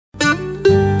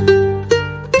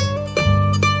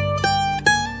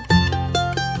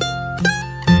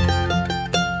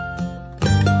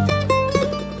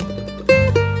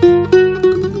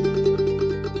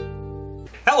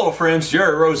friends,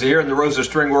 Jerry Rosa here in the Rosa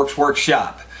Stringworks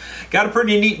Workshop. Got a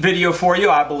pretty neat video for you,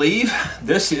 I believe.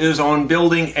 This is on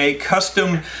building a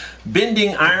custom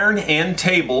bending iron and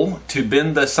table to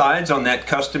bend the sides on that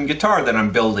custom guitar that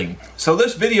I'm building. So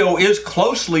this video is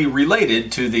closely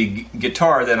related to the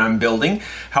guitar that I'm building.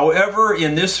 However,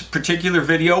 in this particular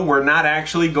video, we're not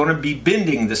actually going to be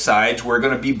bending the sides. We're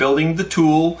going to be building the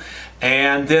tool,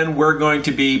 and then we're going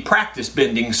to be practice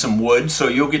bending some wood, so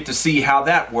you'll get to see how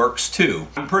that works too.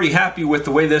 I'm pretty happy with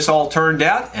the way this all turned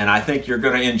out, and I think you're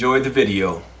going to enjoy the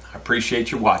video. I appreciate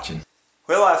you watching.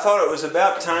 Well, I thought it was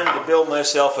about time to build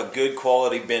myself a good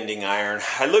quality bending iron.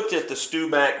 I looked at the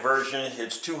Stumac version.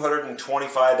 It's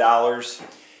 $225.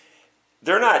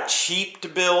 They're not cheap to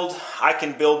build. I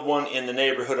can build one in the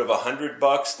neighborhood of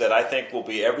 $100 that I think will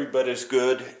be every bit as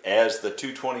good as the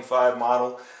 225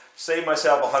 model. Save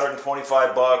myself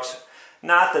 $125.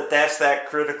 Not that that's that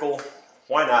critical.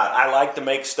 Why not? I like to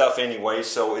make stuff anyway,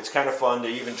 so it's kind of fun to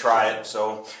even try it.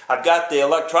 So I've got the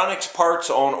electronics parts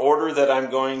on order that I'm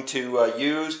going to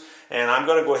use, and I'm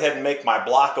going to go ahead and make my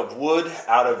block of wood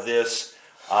out of this.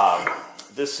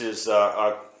 This is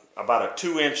about a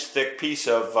 2-inch thick piece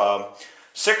of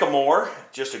sycamore,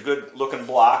 just a good looking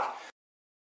block.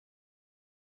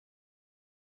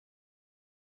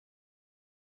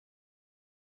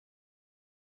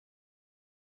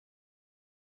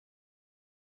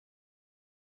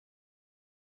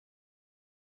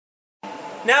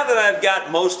 Now that I've got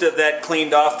most of that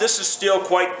cleaned off, this is still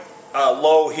quite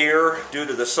low here due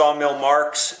to the sawmill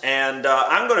marks, and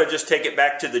I'm going to just take it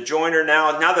back to the joiner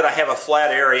now that I have a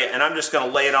flat area, and I'm just going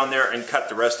to lay it on there and cut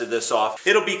the rest of this off.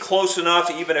 It'll be close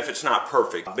enough even if it's not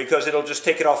perfect, because it'll just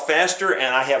take it off faster,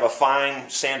 and I have a fine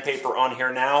sandpaper on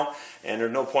here now, and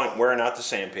there's no point wearing out the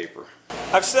sandpaper.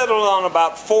 I've settled on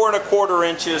about 4 1/4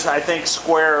 inches. I think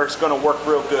square is going to work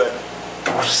real good.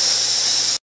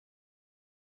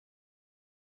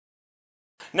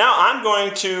 Now I'm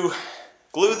going to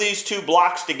glue these two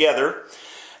blocks together,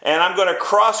 and I'm going to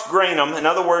cross grain them. In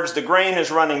other words, the grain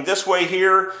is running this way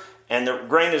here, and the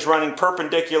grain is running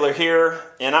perpendicular here,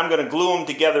 and I'm going to glue them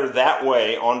together that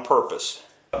way on purpose.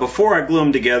 Before I glue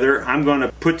them together, I'm going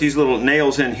to put these little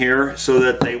nails in here so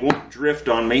that they won't drift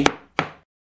on me.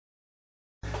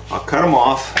 I'll cut them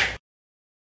off.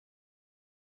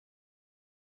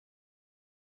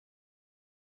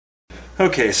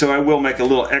 Okay, so I will make a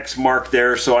little X mark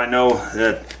there so I know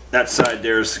that that side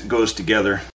there goes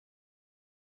together.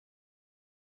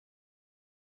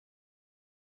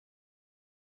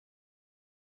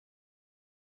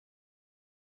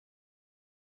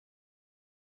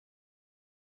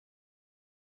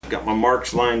 Got my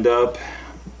marks lined up,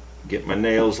 get my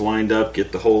nails lined up,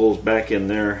 get the holes back in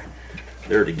there.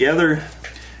 They're together.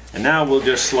 And now we'll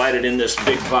just slide it in this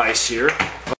big vise here.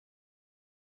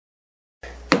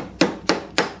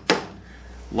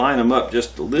 Line them up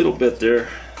just a little bit there.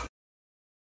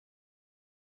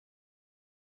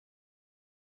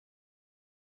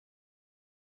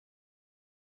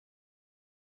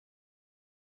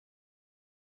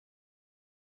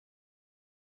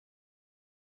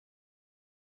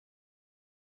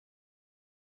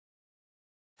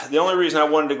 The only reason I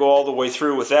wanted to go all the way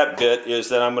through with that bit is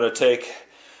that I'm going to take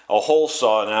a hole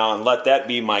saw now and let that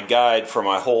be my guide for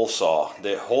my hole saw.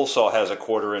 The hole saw has a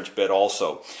 1/4 inch bit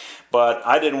also. But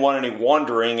I didn't want any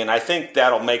wandering, and I think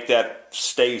that'll make that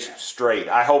stay straight.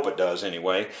 I hope it does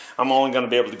anyway. I'm only going to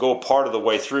be able to go part of the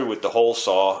way through with the hole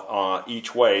saw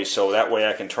each way, so that way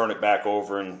I can turn it back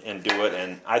over and do it,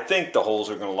 and I think the holes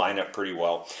are going to line up pretty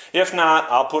well. If not,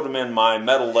 I'll put them in my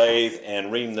metal lathe and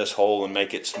ream this hole and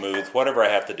make it smooth, whatever I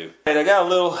have to do. And I got a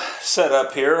little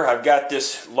setup here. I've got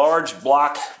this large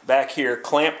block back here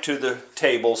clamped to the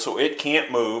table so it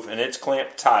can't move, and it's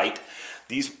clamped tight.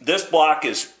 This block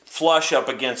is flush up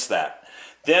against that.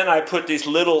 Then I put this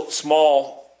little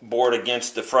small board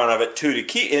against the front of it too to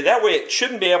keep it. That way it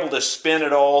shouldn't be able to spin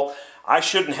at all. I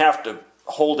shouldn't have to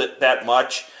hold it that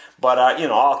much, but you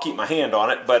know, I'll keep my hand on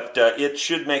it, but it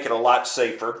should make it a lot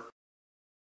safer.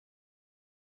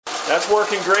 That's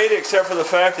working great, except for the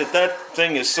fact that that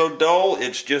thing is so dull,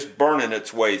 it's just burning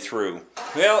its way through.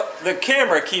 Well, the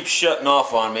camera keeps shutting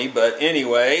off on me, but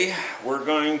anyway, we're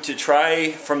going to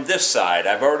try from this side.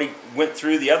 I've already went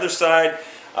through the other side.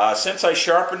 Since I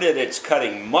sharpened it, it's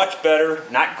cutting much better.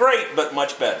 Not great, but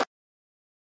much better.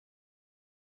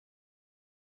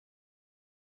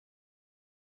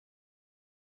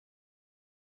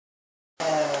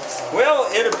 Well,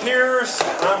 it appears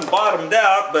I'm bottomed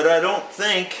out, but I don't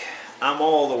think I'm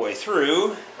all the way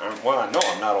through. Well, I know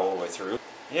I'm not all the way through.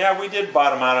 Yeah, we did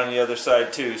bottom out on the other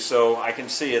side too, so I can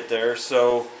see it there.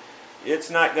 So it's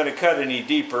not going to cut any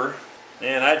deeper.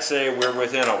 And I'd say we're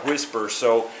within a whisper,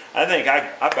 so I think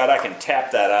I bet I can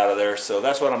tap that out of there, so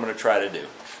that's what I'm going to try to do.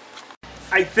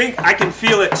 I think I can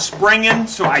feel it springing,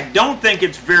 so I don't think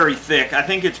it's very thick. I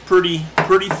think it's pretty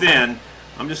thin.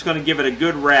 I'm just going to give it a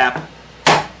good wrap.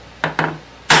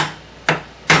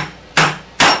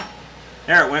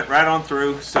 There, it went right on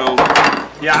through. So,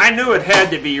 yeah, I knew it had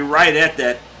to be right at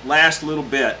that last little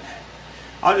bit.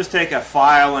 I'll just take a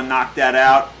file and knock that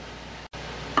out.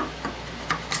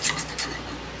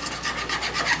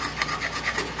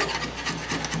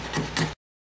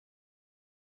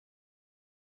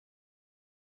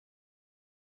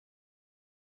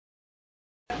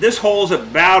 This hole's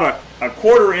about a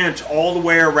 1/4 inch all the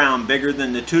way around, bigger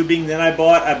than the tubing that I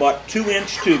bought. I bought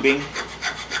 2-inch tubing,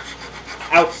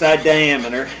 outside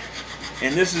diameter,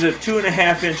 and this is a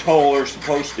 2.5-inch hole, or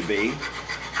supposed to be.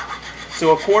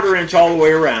 So a 1/4 inch all the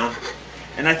way around.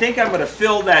 And I think I'm going to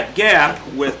fill that gap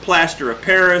with plaster of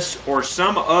Paris or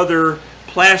some other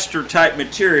plaster type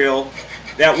material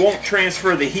that won't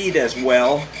transfer the heat as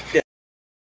well.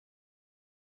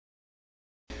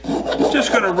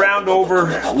 Just going to round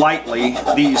over lightly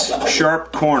these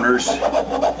sharp corners.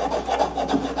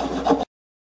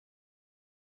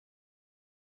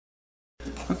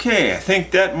 Okay, I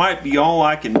think that might be all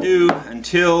I can do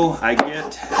until I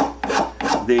get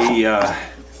the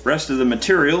rest of the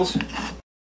materials.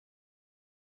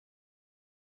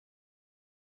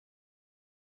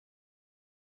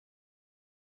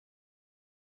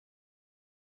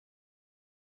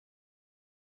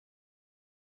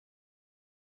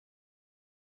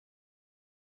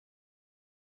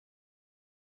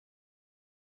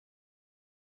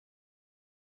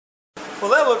 Well,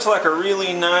 that looks like a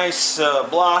really nice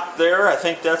block there. I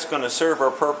think that's going to serve our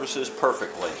purposes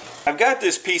perfectly. I've got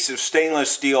this piece of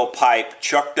stainless steel pipe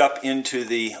chucked up into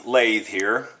the lathe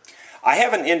here. I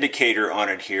have an indicator on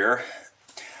it here.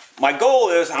 My goal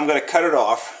is I'm going to cut it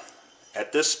off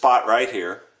at this spot right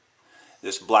here,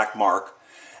 this black mark.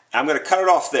 I'm going to cut it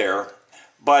off there,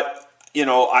 but you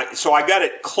know, so I got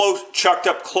it chucked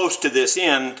up close to this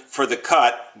end for the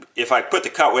cut. If I put the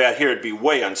cut way out here, it'd be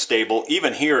way unstable.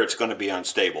 Even here, it's going to be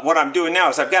unstable. What I'm doing now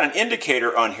is I've got an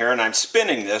indicator on here, and I'm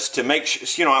spinning this to make sure,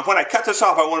 you know, when I cut this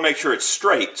off, I want to make sure it's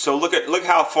straight. So look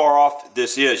how far off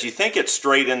this is. You think it's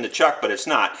straight in the chuck, but it's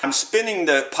not. I'm spinning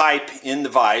the pipe in the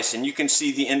vise, and you can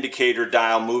see the indicator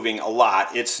dial moving a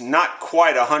lot. It's not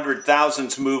quite 100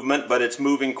 thousandths movement, but it's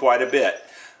moving quite a bit.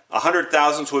 100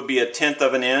 thousandths would be 1/10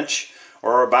 of an inch,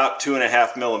 or about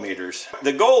 2.5 millimeters.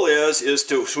 The goal is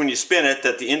to, when you spin it,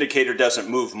 that the indicator doesn't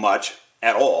move much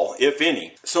at all, if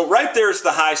any. So right there's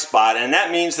the high spot, and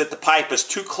that means that the pipe is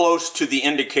too close to the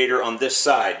indicator on this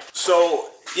side. So,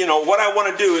 you know, what I want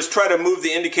to do is try to move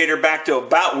the indicator back to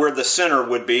about where the center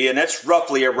would be, and it's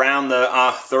roughly around the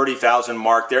 30,000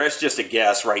 mark there. It's just a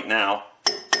guess right now.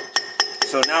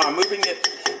 So now I'm moving it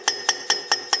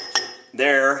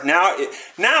there. Now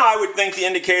I would think the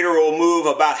indicator will move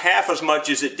about half as much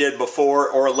as it did before,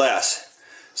 or less.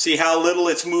 See how little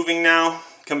it's moving now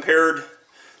compared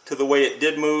to the way it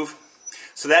did move?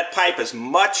 So that pipe is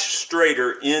much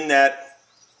straighter in that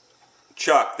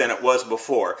chuck than it was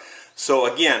before. So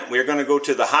again, we're going to go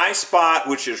to the high spot,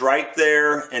 which is right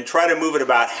there, and try to move it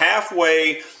about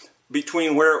halfway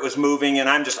between where it was moving, and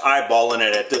I'm just eyeballing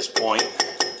it at this point.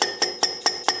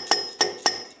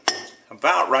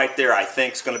 About right there, I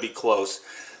think is going to be close.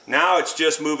 Now it's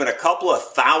just moving a couple of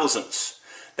thousandths.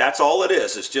 That's all it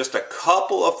is. It's just a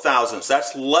couple of thousandths.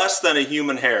 That's less than a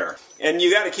human hair. And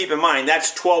you got to keep in mind,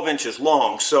 that's 12 inches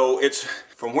long. So it's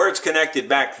from where it's connected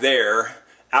back there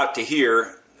out to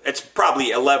here, it's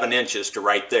probably 11 inches to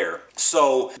right there.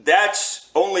 So that's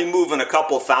only moving a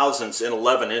couple thousandths in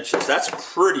 11 inches. That's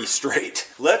pretty straight.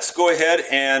 Let's go ahead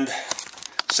and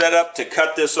set up to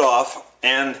cut this off.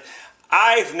 And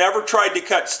I've never tried to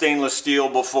cut stainless steel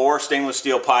before, stainless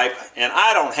steel pipe, and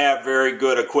I don't have very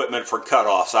good equipment for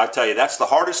cutoffs. I tell you, that's the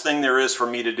hardest thing there is for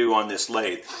me to do on this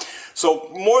lathe. So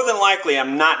more than likely,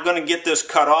 I'm not going to get this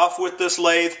cut off with this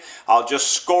lathe. I'll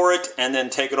just score it and then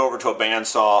take it over to a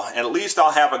bandsaw, and at least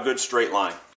I'll have a good straight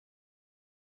line.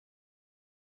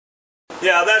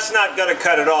 Yeah, that's not going to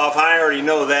cut it off. I already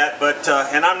know that, but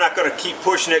and I'm not going to keep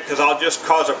pushing it because I'll just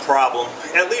cause a problem.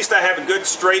 At least I have a good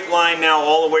straight line now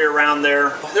all the way around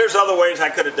there. There's other ways I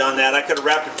could have done that. I could have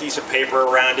wrapped a piece of paper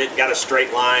around it, got a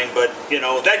straight line, but you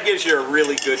know, that gives you a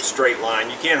really good straight line.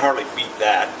 You can't hardly beat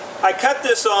that. I cut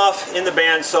this off in the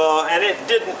bandsaw, and it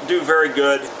didn't do very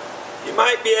good. You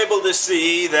might be able to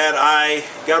see that I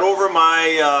got over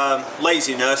my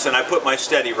laziness and I put my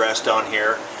steady rest on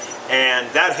here. And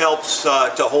that helps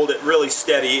to hold it really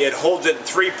steady. It holds it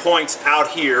 3 points out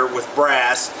here with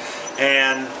brass,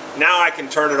 and Now I can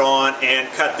turn it on and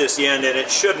cut this end, and it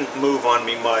shouldn't move on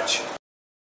me much.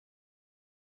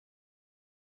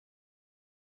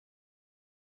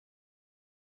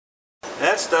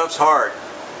 That stuff's hard.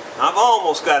 I've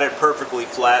almost got it perfectly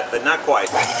flat, but not quite.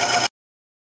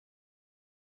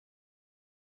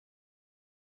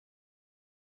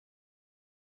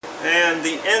 And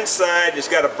the inside has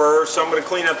got a burr, so I'm going to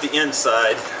clean up the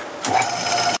inside.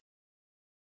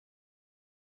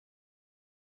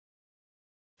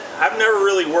 I've never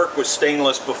really worked with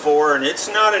stainless before, and it's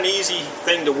not an easy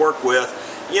thing to work with.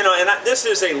 You know, and this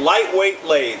is a lightweight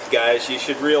lathe, guys. You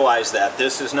should realize that.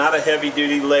 This is not a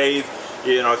heavy-duty lathe.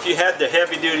 You know, if you had the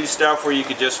heavy-duty stuff where you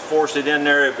could just force it in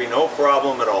there, it'd be no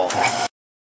problem at all.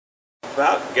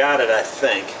 About got it, I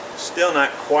think. Still not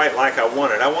quite like I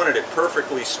wanted. I wanted it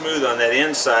perfectly smooth on that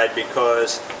inside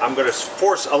because I'm going to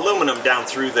force aluminum down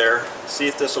through there. See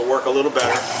if this will work a little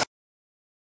better.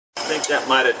 I think that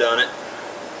might have done it.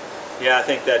 Yeah, I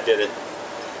think that did it.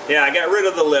 Yeah, I got rid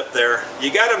of the lip there.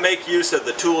 You got to make use of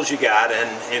the tools you got,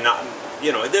 and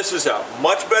you know, this is a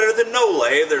much better than no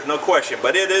lathe, there's no question,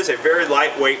 but it is a very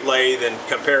lightweight lathe in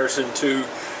comparison to,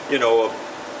 you know,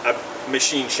 a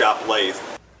machine shop lathe.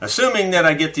 Assuming that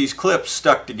I get these clips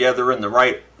stuck together in the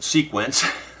right sequence,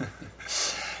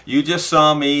 you just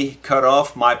saw me cut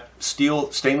off my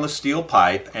stainless steel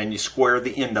pipe and you square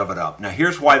the end of it up. Now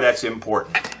here's why that's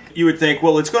important. You would think,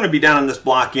 well, it's going to be down on this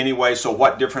block anyway, so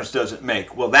what difference does it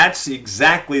make? Well, that's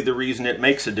exactly the reason it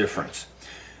makes a difference.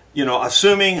 You know,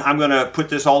 assuming I'm going to put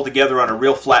this all together on a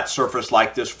real flat surface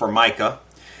like this for mica,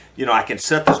 you know, I can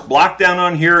set this block down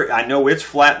on here. I know it's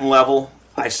flat and level.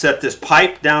 I set this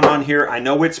pipe down on here. I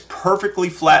know it's perfectly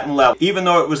flat and level. Even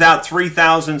though it was out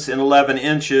 3/1000 and 11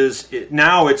 inches,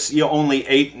 now it's, you know, only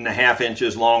 8.5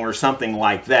 inches long or something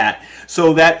like that.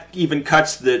 So that even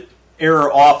cuts the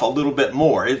error off a little bit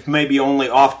more. It may be only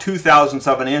off 0.02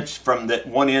 of an inch from the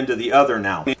one end to the other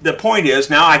now. The point is,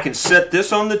 now I can set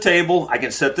this on the table, I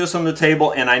can set this on the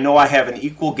table, and I know I have an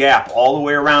equal gap all the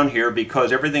way around here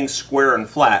because everything's square and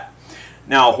flat.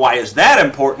 Now, why is that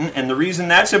important? And the reason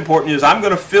that's important is I'm going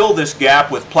to fill this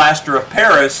gap with plaster of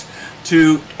Paris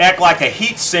to act like a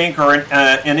heat sink or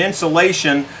an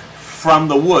insulation from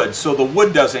the wood, so the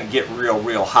wood doesn't get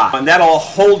real hot. And that'll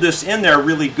hold this in there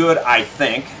really good, I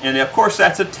think. And of course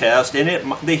that's a test,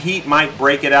 and the heat might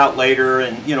break it out later,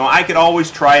 and you know, I could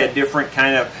always try a different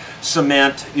kind of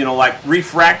cement, you know, like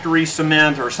refractory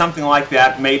cement or something like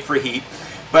that made for heat.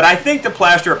 But I think the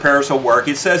plaster of Paris will work.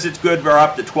 It says it's good for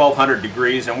up to 1200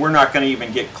 degrees, and we're not going to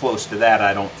even get close to that,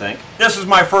 I don't think. This is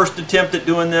my first attempt at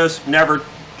doing this. Never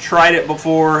tried it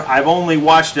before. I've only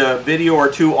watched a video or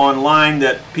two online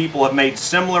that people have made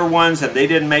similar ones, and they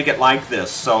didn't make it like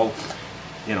this. So,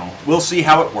 you know, we'll see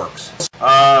how it works.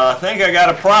 I think I got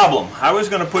a problem. I was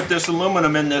going to put this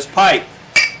aluminum in this pipe,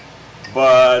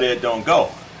 but it don't go.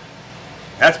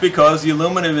 That's because the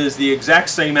aluminum is the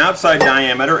exact same outside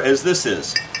diameter as this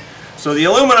is. So the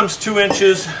aluminum's 2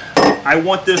 inches. I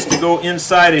want this to go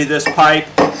inside of this pipe.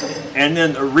 And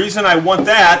then the reason I want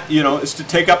that, you know, is to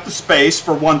take up the space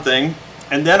for one thing,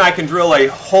 and then I can drill a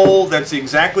hole that's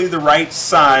exactly the right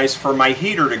size for my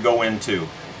heater to go into.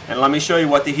 And let me show you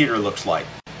what the heater looks like.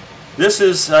 This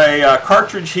is a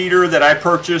cartridge heater that I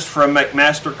purchased from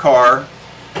McMaster Car,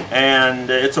 and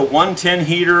it's a 110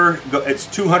 heater. It's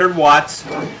 200 watts.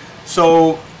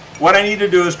 So what I need to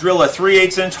do is drill a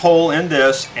 3/8 inch hole in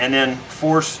this, and then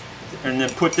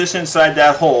put this inside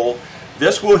that hole.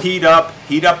 This will heat up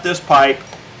this pipe,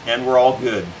 and we're all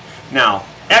good. Now,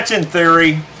 that's in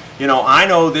theory. You know, I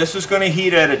know this is going to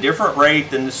heat at a different rate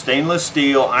than the stainless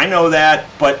steel. I know that,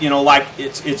 but you know, like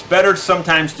it's better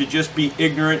sometimes to just be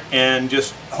ignorant and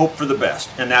just hope for the best,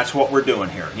 and that's what we're doing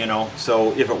here. You know,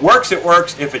 so if it works, it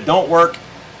works. If it don't work,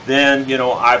 then you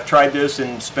know, I've tried this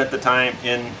and spent the time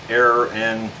in error,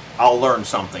 and I'll learn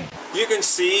something. You can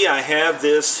see I have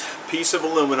this piece of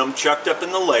aluminum chucked up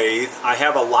in the lathe. I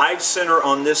have a live center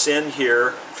on this end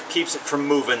here, keeps it from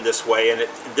moving this way, and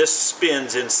this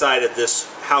spins inside of this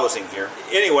housing here.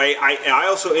 Anyway, I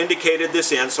also indicated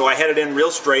this end, so I had it in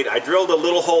real straight. I drilled a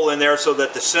little hole in there so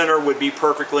that the center would be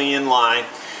perfectly in line.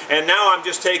 And now I'm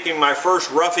just taking my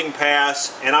first roughing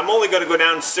pass, and I'm only going to go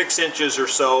down 6 inches or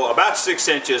so, about 6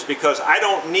 inches, because I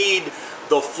don't need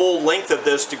the full length of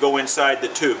this to go inside the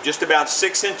tube. Just about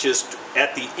 6 inches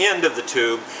at the end of the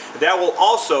tube. That will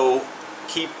also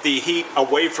keep the heat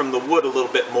away from the wood a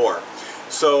little bit more.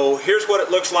 So here's what it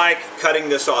looks like cutting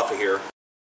this off of here.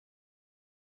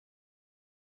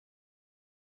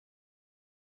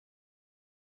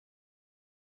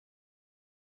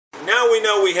 Now we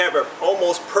know we have an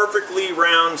almost perfectly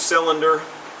round cylinder.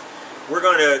 We're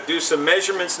going to do some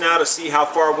measurements now to see how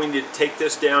far we need to take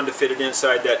this down to fit it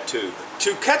inside that tube.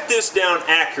 To cut this down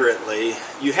accurately,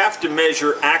 you have to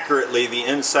measure accurately the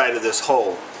inside of this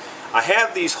hole. I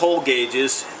have these hole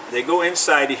gauges. They go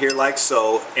inside of here like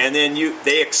so, and then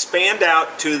they expand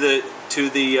out to the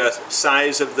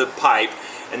size of the pipe,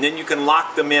 and then you can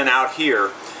lock them in out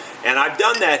here. And I've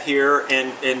done that here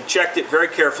and checked it very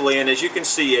carefully, and as you can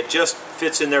see, it just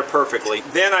fits in there perfectly.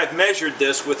 Then I've measured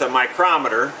this with a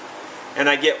micrometer, and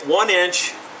I get 1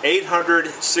 inch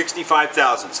 865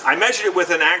 thousandths. I measured it with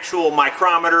an actual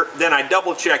micrometer, then I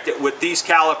double checked it with these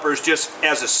calipers just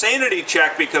as a sanity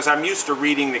check because I'm used to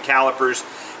reading the calipers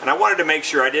and I wanted to make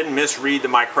sure I didn't misread the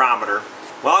micrometer.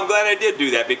 Well, I'm glad I did do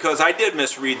that because I did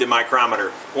misread the micrometer.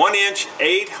 1 inch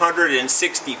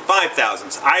 865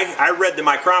 thousandths. I read the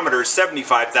micrometer as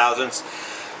 75 thousandths.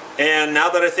 And now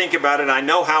that I think about it, I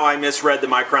know how I misread the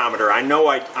micrometer. I know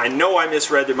I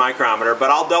misread the micrometer,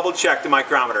 but I'll double check the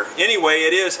micrometer. Anyway,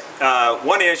 it is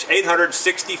 1 inch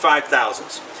 865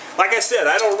 thousandths. Like I said,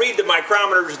 I don't read the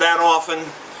micrometers that often,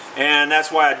 and that's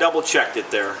why I double checked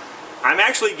it there. I'm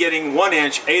actually getting 1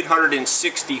 inch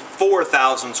 864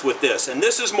 thousandths with this, and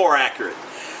this is more accurate.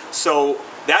 So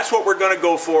that's what we're going to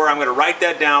go for. I'm going to write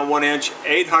that down, 1 inch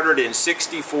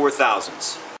 864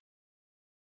 thousandths.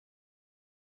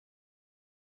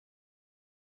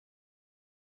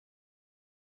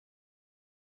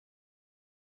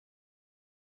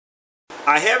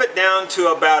 I have it down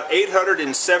to about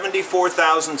 874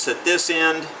 thousandths at this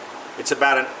end. It's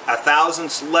about a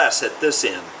thousandths less at this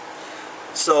end.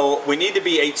 So we need to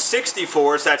be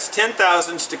 8/64ths, that's 10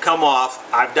 thousandths to come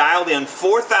off. I've dialed in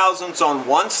 4 thousandths on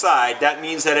one side. That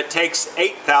means that it takes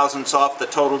 8 thousandths off the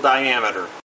total diameter.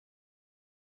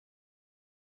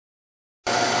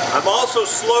 I've also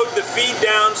slowed the feed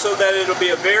down so that it'll be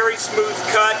a very smooth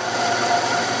cut.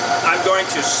 I'm going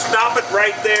to stop it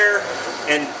right there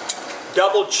and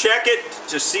double check it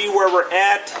to see where we're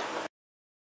at.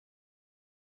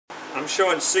 I'm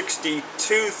showing 62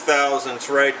 thousandths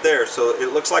right there, so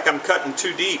it looks like I'm cutting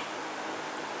too deep.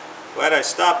 Glad I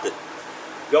stopped it.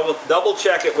 Double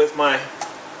check it with my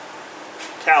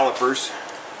calipers.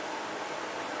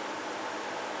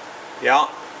 Yeah,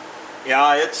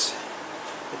 it's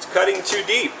cutting too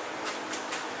deep.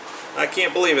 I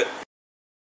can't believe it.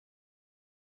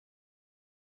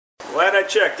 Glad I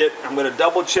checked it. I'm going to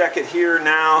double check it here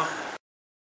now.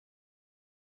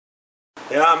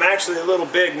 Yeah, I'm actually a little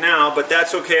big now, but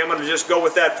that's okay. I'm going to just go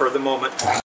with that for the moment.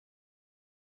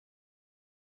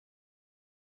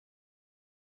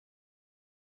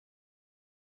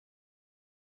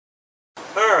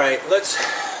 Alright, let's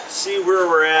see where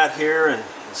we're at here and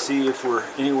see if we're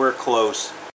anywhere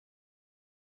close.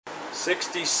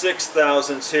 66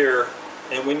 thousandths here,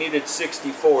 and we needed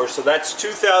 64, so that's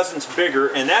 2 thousandths bigger,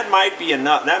 and that might be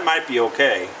enough. That might be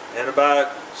okay. And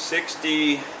about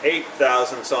 68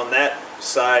 thousandths on that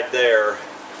side there,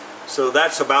 so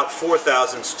that's about 4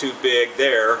 thousandths too big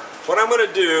there. What I'm going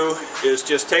to do is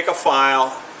just take a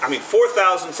file. I mean, 4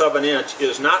 thousandths of an inch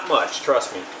is not much,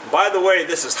 trust me. By the way,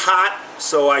 this is hot,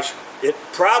 so it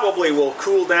probably will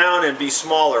cool down and be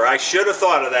smaller. I should have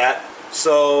thought of that,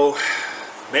 so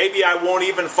maybe I won't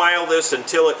even file this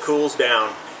until it cools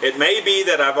down. It may be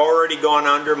that I've already gone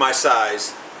under my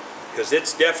size, because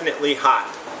it's definitely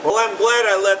hot. Well, I'm glad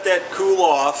I let that cool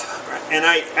off, and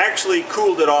I actually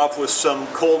cooled it off with some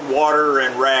cold water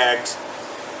and rags.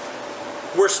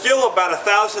 We're still about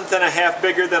 1/1000 thousandth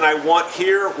bigger than I want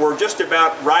here. We're just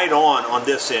about right on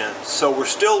this end. So we're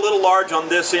still a little large on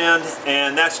this end,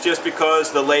 and that's just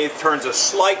because the lathe turns a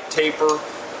slight taper,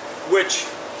 which,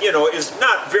 you know, is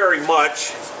not very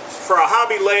much. For a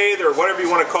hobby lathe, or whatever you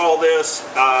want to call this,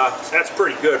 that's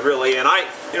pretty good, really. And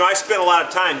I spent a lot of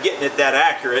time getting it that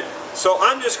accurate. So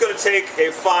I'm just going to take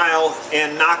a file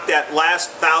and knock that last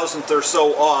thousandth or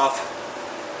so off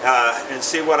and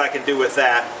see what I can do with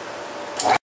that.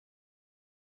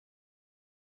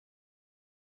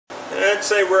 I'd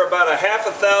say we're about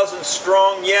 1/2 thousandth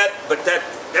strong yet, but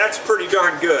that's pretty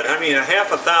darn good. I mean,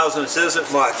 1/2 thousandths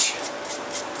isn't much.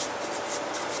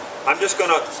 I'm just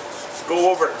going to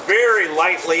go over it very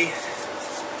lightly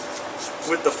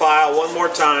with the file one more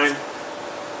time,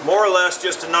 more or less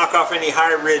just to knock off any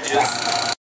high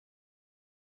ridges.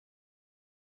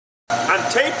 I'm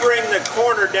tapering the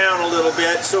corner down a little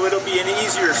bit so it'll be an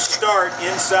easier start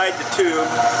inside the tube.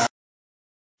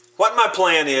 What my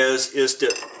plan is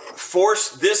to force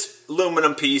this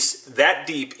aluminum piece that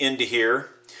deep into here.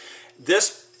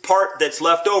 This part that's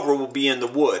left over will be in the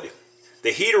wood.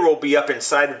 The heater will be up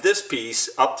inside of this piece,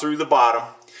 up through the bottom,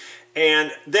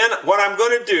 And then what I'm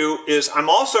going to do is I'm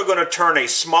also going to turn a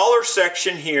smaller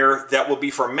section here that will be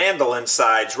for mandolin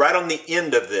sides right on the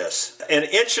end of this.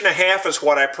 1.5 inches is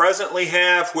what I presently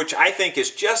have, which I think is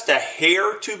just a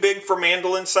hair too big for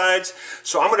mandolin sides.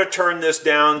 So I'm going to turn this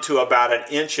down to about 1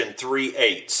 3/8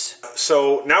 inches.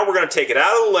 So now we're going to take it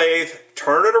out of the lathe,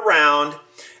 turn it around,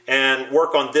 and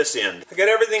work on this end. I got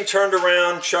everything turned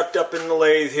around, chucked up in the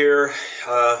lathe here,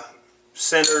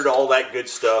 centered, all that good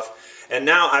stuff. And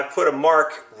now I put a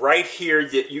mark right here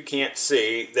that you can't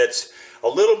see that's a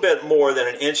little bit more than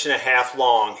 1.5 inches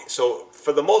long. So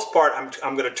for the most part,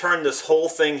 I'm going to turn this whole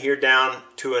thing here down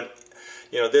to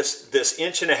this 1.5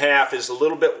 inches is a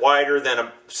little bit wider than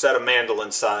a set of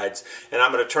mandolin sides. And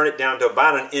I'm going to turn it down to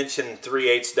about 1 3/8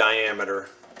 inches diameter.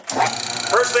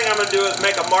 First thing I'm going to do is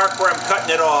make a mark where I'm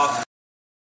cutting it off.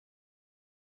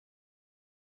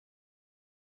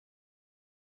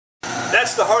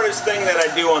 That's the hardest thing that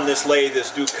I do on this lathe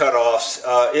is do cutoffs.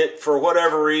 For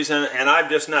whatever reason, and I'm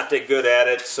just not that good at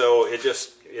it, so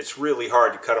it's really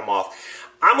hard to cut them off.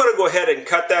 I'm going to go ahead and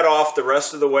cut that off the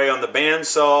rest of the way on the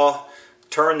bandsaw,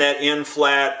 turn that in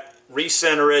flat,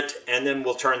 recenter it, and then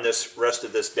we'll turn this rest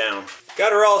of this down.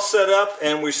 Got her all set up,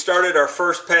 and we started our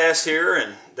first pass here,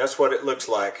 and that's what it looks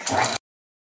like.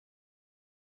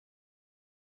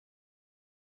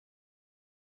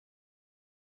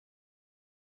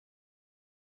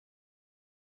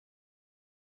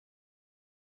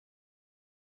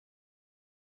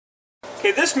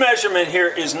 Okay, this measurement here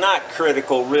is not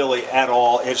critical really at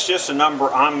all. It's just a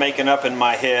number I'm making up in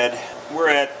my head. We're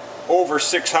at over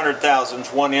 600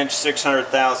 thousandths, 1 inch 600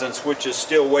 thousandths, which is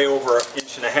still way over 1.5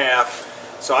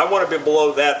 inches. So I want to be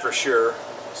below that for sure.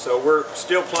 So we're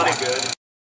still plenty good.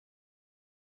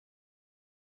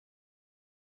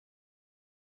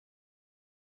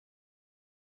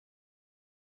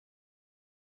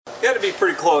 Got to be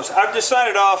pretty close. I've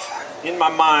decided off in my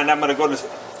mind I'm going to go to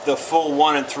the full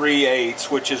 1 3/8,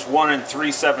 which is 1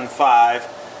 3/75.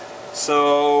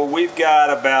 So we've got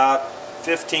about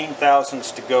 15 thousandths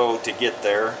to go to get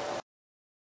there.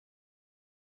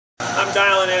 I'm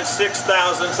dialing in 6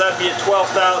 thousandths. That'd be at 12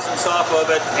 thousandths off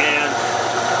of it, and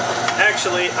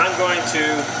actually I'm going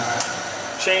to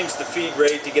change the feed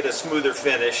rate to get a smoother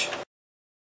finish.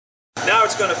 Now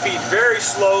it's going to feed very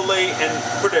slowly and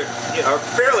put a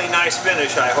fairly nice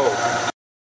finish, I hope.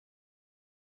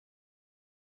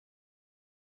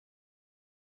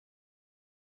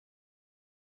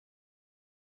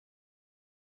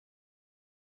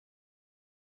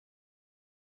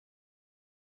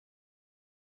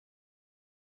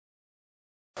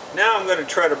 Now I'm going to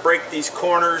try to break these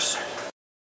corners.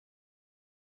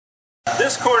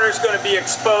 This corner is going to be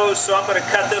exposed, so I'm going to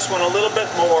cut this one a little bit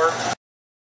more.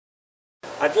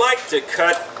 I'd like to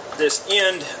cut this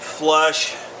end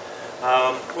flush.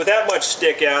 With that much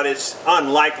stick out, it's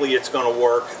unlikely it's going to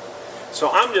work. So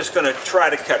I'm just going to try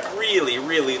to cut really,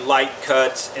 really light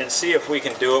cuts and see if we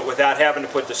can do it without having to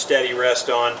put the steady rest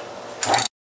on.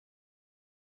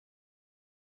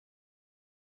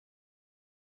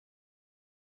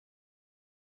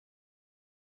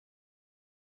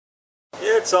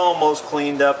 It's almost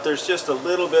cleaned up. There's just a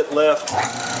little bit left.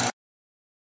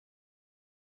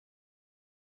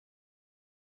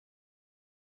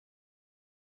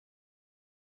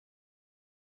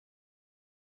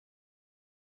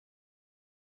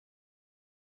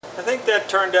 I think that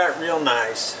turned out real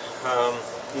nice.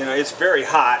 It's very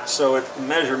hot, so the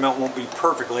measurement won't be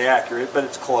perfectly accurate, but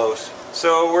it's close.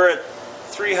 So we're at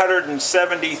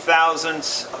 370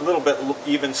 thousandths, a little bit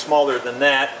even smaller than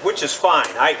that, which is fine.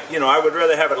 I would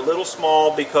rather have it a little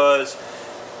small because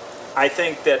I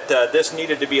think that this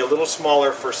needed to be a little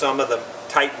smaller for some of the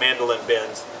tight mandolin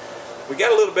bends. We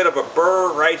got a little bit of a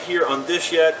burr right here on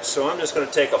this yet, so I'm just going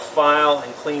to take a file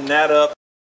and clean that up.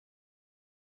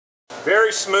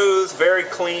 Very smooth, very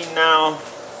clean now.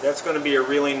 That's going to be a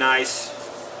really nice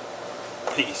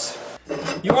piece.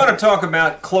 You want to talk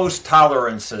about close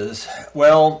tolerances.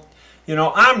 Well,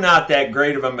 I'm not that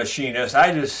great of a machinist.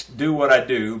 I just do what I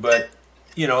do, but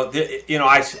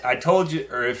I told you,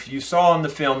 or if you saw on the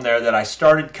film there, that I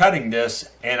started cutting this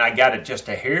and I got it just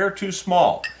a hair too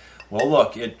small. Well,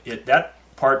 look, that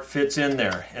part fits in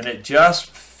there, and it just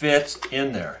fits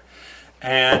in there.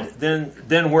 And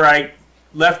then where I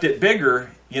left it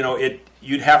bigger,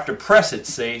 you'd have to press it,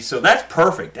 see? So that's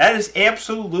perfect. That is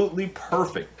absolutely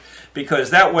perfect, because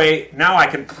that way now I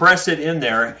can press it in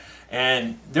there,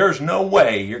 and there's no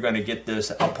way you're going to get this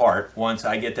apart once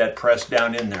I get that pressed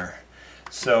down in there.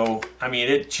 So, I mean,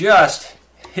 it just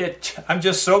I'm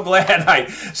just so glad I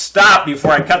stopped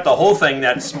before I cut the whole thing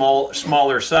that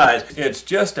smaller size. It's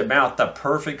just about the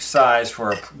perfect size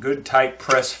for a good tight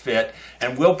press fit,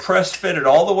 and we'll press fit it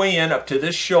all the way in up to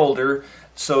this shoulder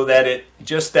so that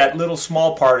just that little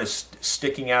small part is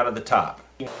sticking out of the top.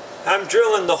 I'm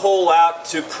drilling the hole out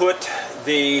to put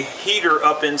the heater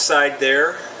up inside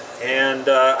there, and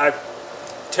I've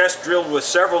test drilled with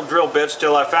several drill bits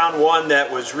till I found one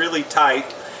that was really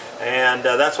tight, and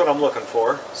that's what I'm looking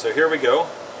for. So here we go.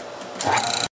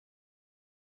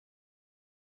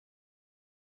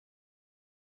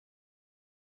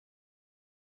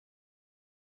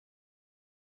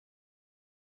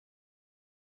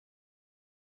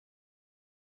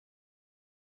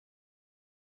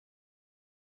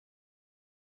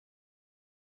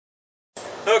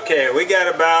 Okay, we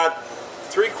got about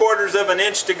 3/4 of an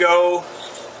inch to go,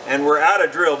 and we're out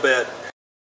of drill bit.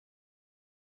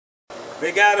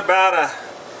 We got about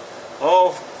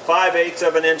 5/8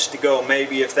 of an inch to go,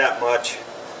 maybe, if that much.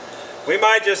 We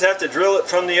might just have to drill it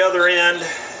from the other end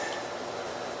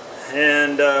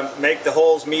and make the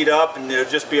holes meet up, and there'll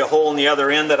just be a hole in the other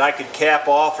end that I could cap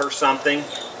off or something.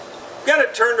 Got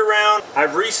it turned around.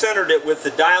 I've recentered it with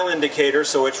the dial indicator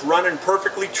so it's running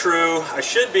perfectly true. I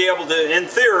should be able to, in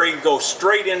theory, go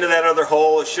straight into that other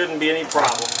hole. It shouldn't be any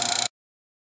problem.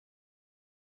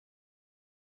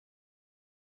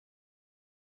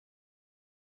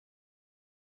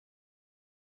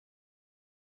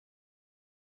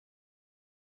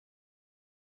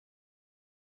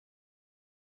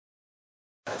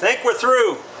 I think we're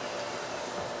through.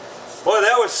 Boy,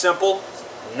 that was simple.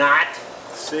 Not.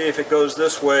 Let's see if it goes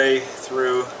this way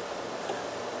through.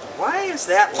 Why is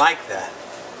that like that?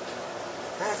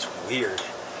 That's weird.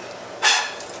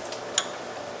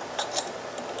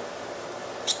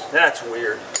 That's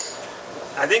weird.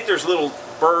 I think there's little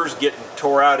burrs getting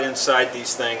tore out inside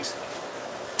these things.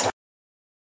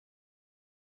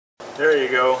 There you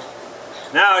go.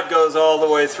 Now it goes all the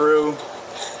way through.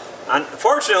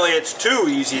 Unfortunately, it's too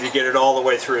easy to get it all the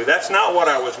way through. That's not what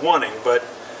I was wanting, but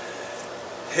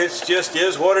it just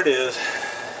is what it is.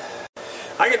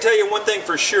 I can tell you one thing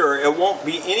for sure, it won't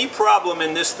be any problem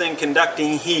in this thing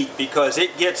conducting heat because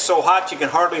it gets so hot you can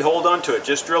hardly hold on to it,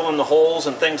 just drilling the holes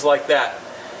and things like that.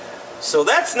 So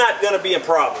that's not going to be a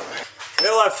problem.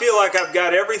 Well, I feel like I've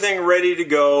got everything ready to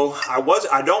go.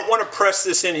 I don't want to press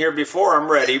this in here before I'm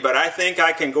ready, but I think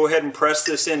I can go ahead and press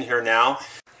this in here now.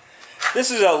 This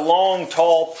is a long,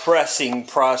 tall pressing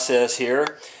process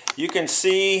here. You can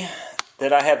see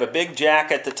that I have a big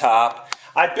jack at the top.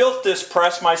 I built this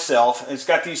press myself. It's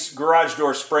got these garage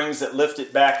door springs that lift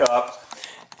it back up.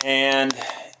 And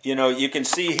you know, you can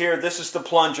see here, this is the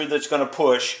plunger that's going to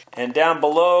push. And down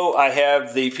below, I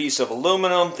have the piece of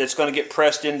aluminum that's going to get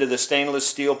pressed into the stainless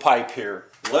steel pipe here.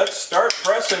 Let's start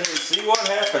pressing and see what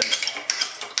happens.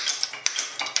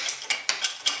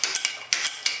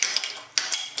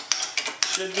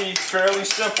 Should be fairly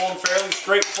simple and fairly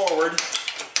straightforward.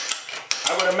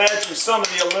 I would imagine some of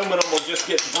the aluminum will just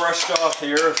get brushed off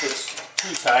here if it's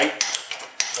too tight.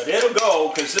 But it'll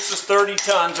go, because this is 30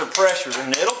 tons of pressure,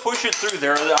 and it'll push it through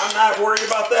there. I'm not worried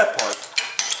about that part.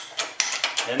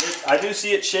 And I do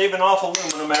see it shaving off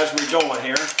aluminum as we're going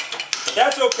here. But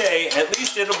that's okay. At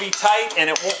least it'll be tight and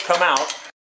it won't come out.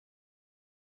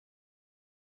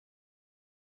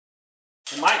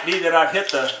 It might be that I've hit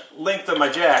the length of my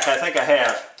jack. I think I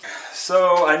have.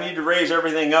 So I need to raise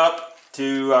everything up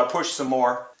to push some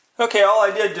more. Okay, all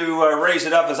I did to raise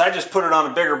it up is I just put it on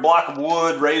a bigger block of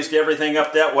wood, raised everything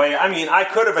up that way. I mean, I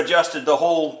could have adjusted the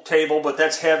whole table, but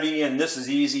that's heavy and this is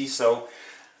easy, so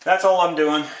that's all I'm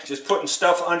doing. Just putting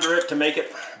stuff under it to make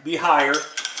it be higher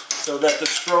so that the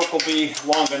stroke will be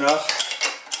long enough.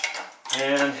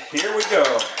 And here we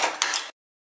go.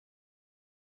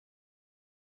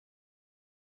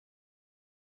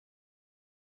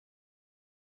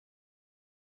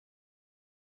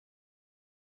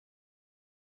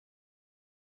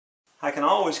 I can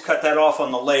always cut that off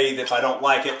on the lathe if I don't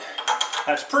like it.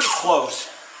 That's pretty close.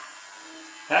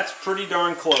 That's pretty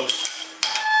darn close.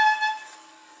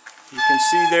 You can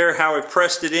see there how I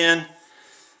pressed it in.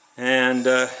 And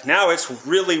now it's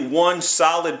really one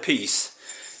solid piece.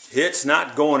 It's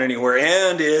not going anywhere,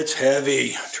 and it's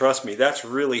heavy. Trust me, that's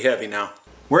really heavy now.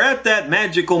 We're at that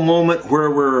magical moment where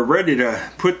we're ready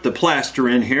to put the plaster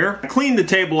in here. I cleaned the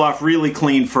table off really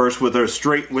clean first with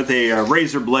a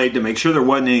razor blade to make sure there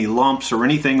wasn't any lumps or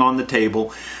anything on the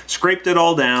table. Scraped it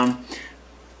all down.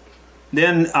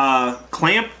 Then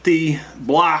clamped the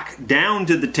block down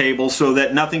to the table so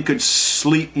that nothing could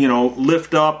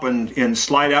lift up and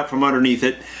slide out from underneath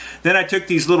it. Then I took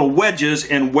these little wedges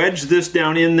and wedged this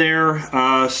down in there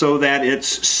so that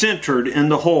it's centered in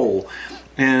the hole.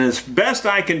 And as best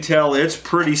I can tell, it's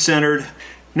pretty centered.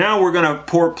 Now we're going to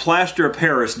pour plaster of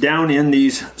Paris down in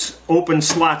these open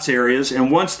slots areas,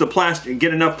 and once the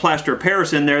get enough plaster of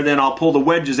Paris in there, then I'll pull the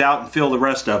wedges out and fill the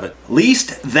rest of it. At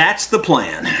least that's the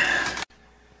plan.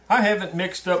 I haven't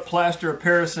mixed up plaster of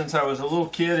Paris since I was a little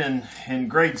kid in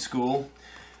grade school.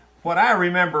 What I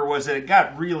remember was that it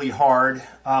got really hard.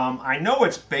 I know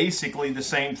it's basically the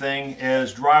same thing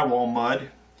as drywall mud,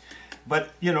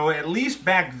 but you know, at least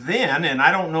back then, and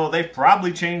I don't know, they've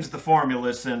probably changed the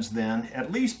formula since then,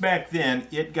 at least back then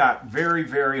it got very,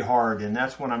 very hard, and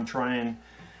that's what I'm trying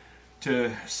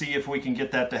to see if we can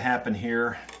get that to happen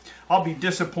here. I'll be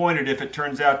disappointed if it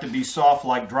turns out to be soft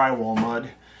like drywall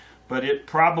mud, but it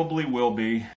probably will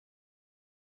be.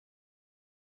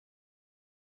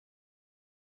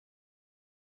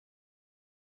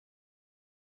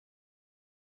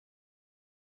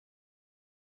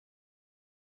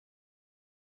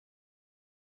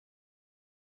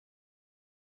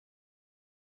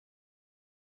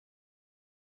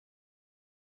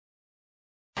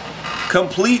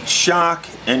 Complete shock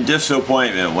and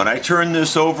disappointment. When I turned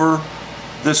this over,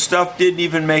 the stuff didn't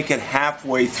even make it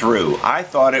halfway through. I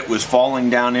thought it was falling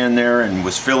down in there and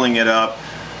was filling it up.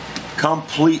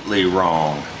 Completely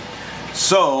wrong.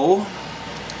 So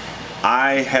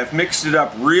I have mixed it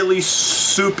up really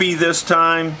soupy this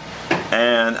time,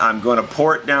 and I'm going to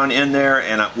pour it down in there,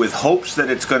 and with hopes that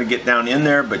it's going to get down in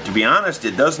there, but to be honest,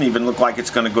 it doesn't even look like it's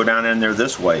going to go down in there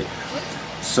this way.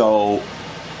 So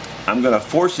I'm going to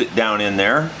force it down in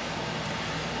there.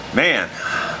 Man,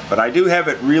 but I do have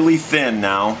it really thin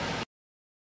now.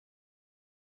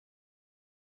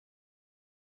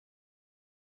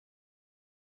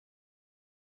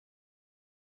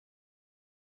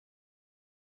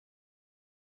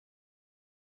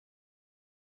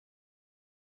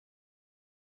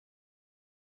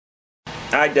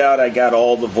 I doubt I got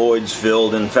all the voids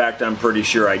filled. In fact, I'm pretty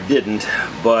sure I didn't,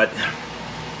 but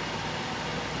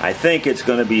I think it's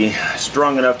going to be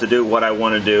strong enough to do what I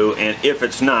want to do, and if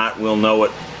it's not, we'll know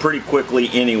it pretty quickly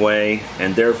anyway,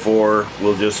 and therefore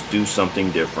we'll just do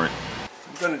something different.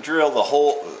 I'm going to drill the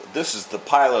hole. This is the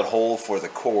pilot hole for the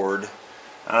cord,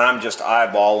 and I'm just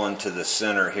eyeballing to the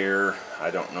center here.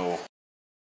 I don't know.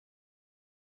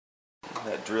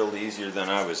 That drilled easier than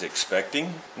I was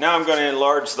expecting. Now I'm going to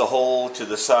enlarge the hole to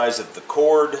the size of the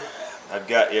cord. I've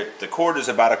got it. The cord is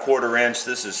about 1/4 inch.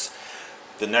 This is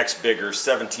the next bigger,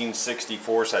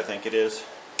 17/64, I think it is.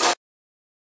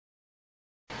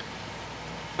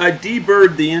 I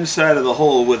deburred the inside of the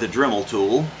hole with a Dremel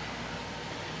tool.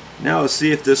 Now let's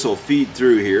see if this will feed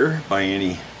through here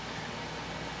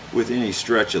with any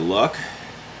stretch of luck.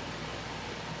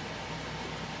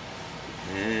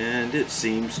 And it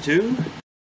seems to.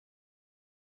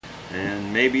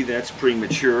 And maybe that's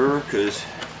premature, because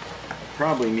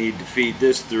probably need to feed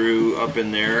this through up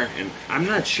in there, and I'm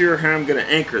not sure how I'm going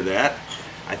to anchor that.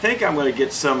 I think I'm going to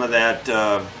get some of that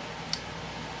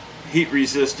heat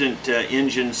resistant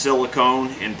engine silicone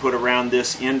and put around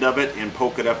this end of it and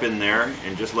poke it up in there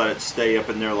and just let it stay up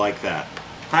in there like that.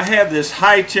 I have this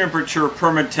high temperature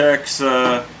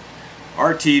Permatex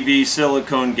RTV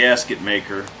silicone gasket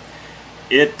maker.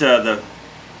 The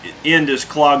end is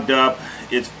clogged up.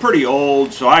 It's pretty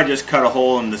old, so I just cut a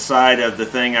hole in the side of the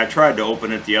thing. I tried to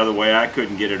open it the other way. I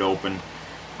couldn't get it open.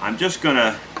 I'm just going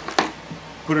to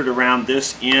put it around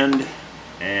this end,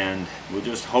 and we'll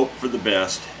just hope for the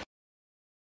best.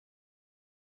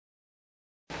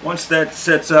 Once that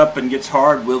sets up and gets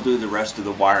hard, we'll do the rest of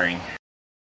the wiring.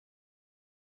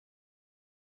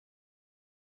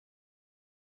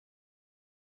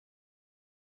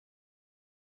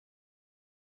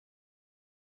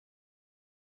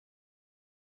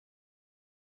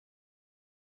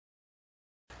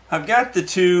 I've got the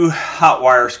two hot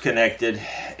wires connected,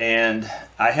 and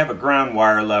I have a ground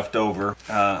wire left over.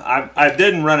 I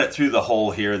didn't run it through the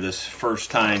hole here this first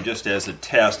time just as a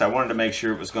test. I wanted to make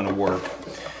sure it was going to work.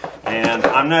 And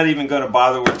I'm not even going to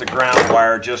bother with the ground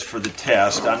wire just for the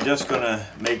test. I'm just going to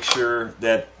make sure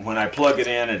that when I plug it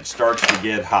in, it starts to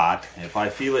get hot. If I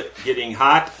feel it getting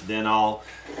hot, then I'll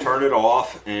turn it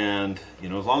off. And you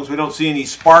know, as long as we don't see any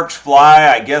sparks fly,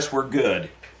 I guess we're good.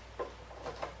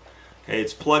 Okay,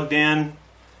 it's plugged in.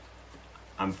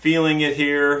 I'm feeling it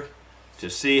here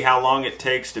to see how long it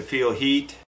takes to feel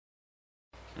heat.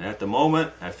 And at the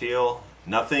moment, I feel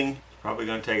nothing. It's probably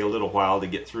going to take a little while to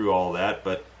get through all that,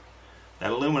 but that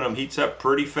aluminum heats up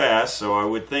pretty fast, so I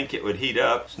would think it would heat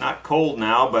up. It's not cold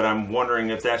now, but I'm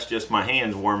wondering if that's just my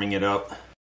hands warming it up.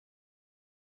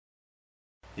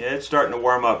 Yeah, it's starting to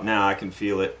warm up now. I can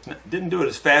feel it. Didn't do it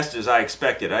as fast as I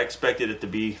expected. I expected it to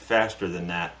be faster than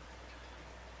that.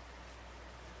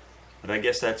 But I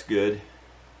guess that's good.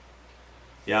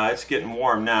 Yeah, it's getting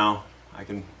warm now. I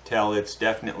can tell it's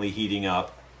definitely heating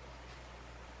up.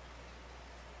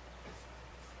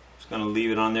 Just going to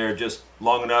leave it on there just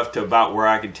long enough to about where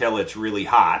I can tell it's really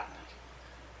hot.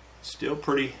 Still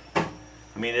pretty,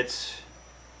 I mean, it's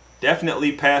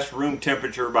definitely past room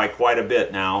temperature by quite a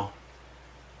bit now.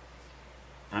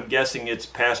 I'm guessing it's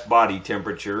past body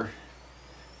temperature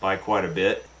by quite a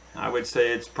bit. I would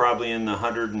say it's probably in the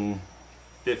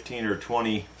 115 or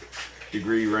 20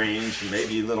 degree range,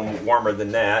 maybe a little warmer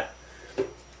than that.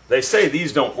 They say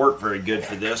these don't work very good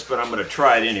for this, but I'm going to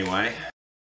try it anyway.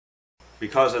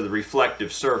 Because of the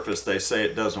reflective surface, they say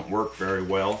it doesn't work very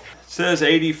well. It says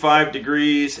 85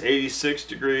 degrees, 86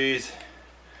 degrees.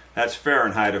 That's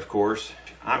Fahrenheit, of course.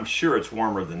 I'm sure it's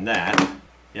warmer than that.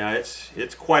 Yeah,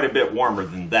 it's quite a bit warmer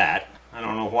than that. I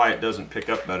don't know why it doesn't pick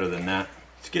up better than that.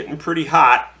 It's getting pretty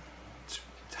hot. It's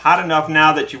hot enough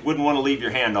now that you wouldn't want to leave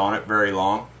your hand on it very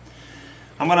long.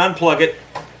 I'm going to unplug it,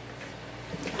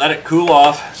 let it cool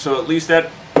off, so at least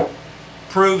that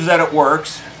proves that it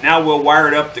works. Now we'll wire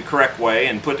it up the correct way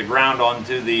and put the ground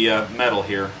onto the metal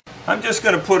here. I'm just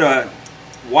going to put a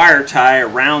wire tie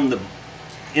around the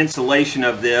insulation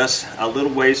of this a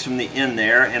little ways from the end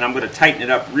there, and I'm going to tighten it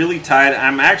up really tight.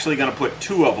 I'm actually going to put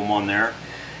 2 of them on there,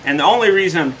 and the only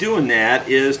reason I'm doing that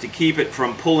is to keep it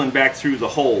from pulling back through the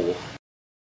hole.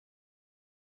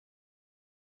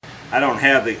 I don't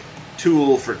have the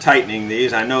tool for tightening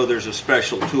these. I know there's a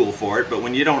special tool for it, but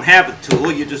when you don't have a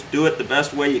tool, you just do it the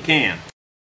best way you can.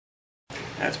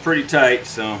 That's pretty tight,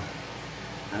 so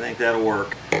I think that'll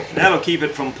work. That'll keep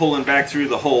it from pulling back through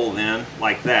the hole then,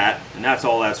 like that, and that's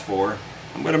all that's for.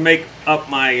 I'm going to make up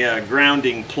my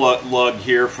grounding lug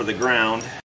here for the ground.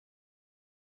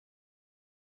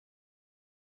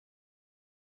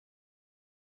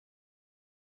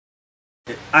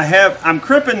 I'm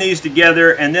crimping these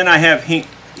together, and then I have heat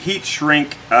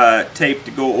shrink tape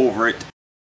to go over it.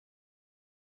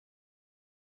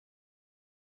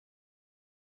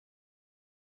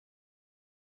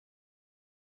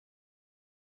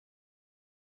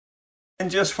 And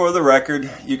just for the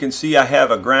record, you can see I have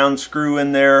a ground screw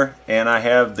in there, and I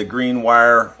have the green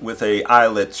wire with a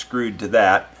eyelet screwed to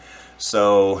that.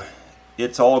 So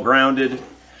it's all grounded.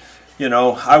 You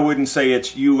know, I wouldn't say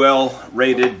it's UL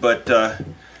rated, but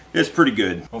it's pretty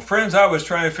good. Well, friends, I was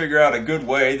trying to figure out a good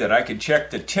way that I could check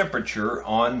the temperature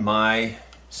on my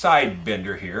side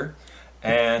bender here,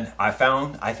 and I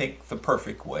found, I think, the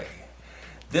perfect way.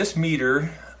 This meter,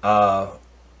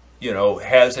 you know,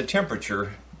 has a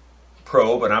temperature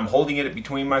probe, and I'm holding it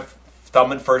between my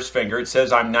thumb and first finger. It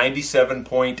says I'm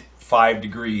 97.5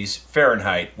 degrees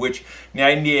Fahrenheit, which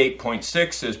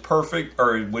 98.6 is perfect,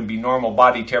 or it would be normal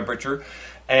body temperature,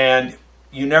 and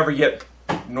you never get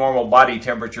normal body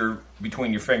temperature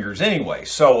between your fingers anyway,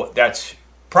 so that's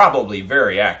probably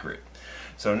very accurate.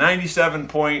 So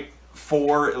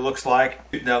 97.4 it looks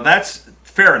like. Now that's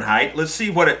Fahrenheit. Let's see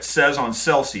what it says on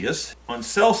Celsius. On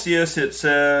Celsius it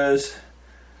says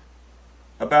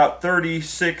about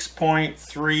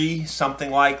 36.3, something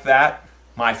like that.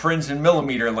 My friends in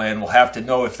millimeter land will have to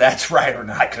know if that's right or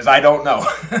not, because I don't know.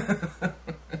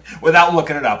 Without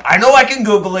looking it up. I know I can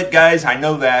Google it, guys. I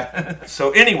know that. So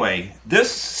anyway,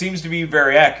 this seems to be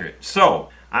very accurate. So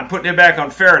I'm putting it back on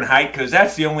Fahrenheit because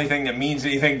that's the only thing that means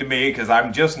anything to me, because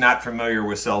I'm just not familiar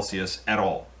with Celsius at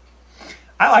all.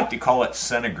 I like to call it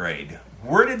centigrade.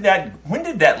 When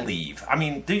did that leave? I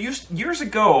mean, years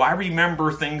ago, I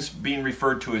remember things being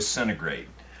referred to as centigrade.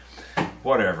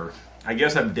 Whatever. I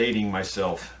guess I'm dating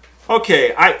myself.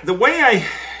 Okay, the way I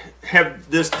have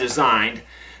this designed,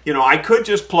 you know, I could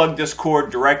just plug this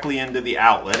cord directly into the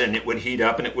outlet and it would heat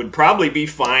up and it would probably be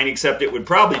fine, except it would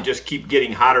probably just keep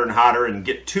getting hotter and hotter and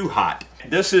get too hot.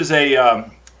 This is a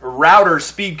router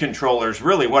speed controller is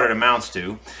really what it amounts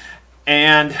to.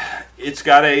 And it's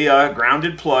got a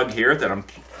grounded plug here that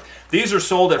these are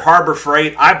sold at Harbor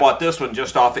Freight. I bought this one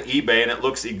just off of eBay, and it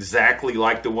looks exactly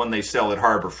like the one they sell at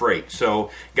Harbor Freight.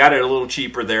 So got it a little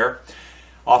cheaper there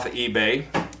off of eBay.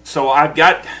 So I've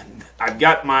got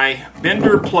my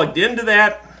bender plugged into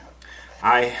that.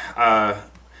 I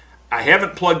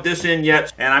haven't plugged this in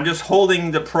yet, and I'm just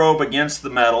holding the probe against the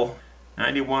metal.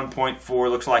 91.4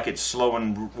 looks like it's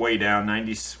slowing way down.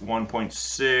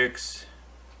 91.6.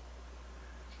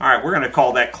 All right, we're going to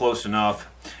call that close enough.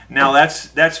 Now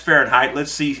that's Fahrenheit.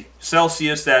 Let's see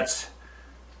Celsius. That's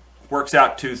works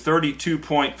out to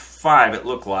 32.5. It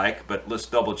looked like, but let's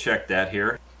double check that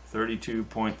here.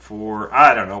 32.4.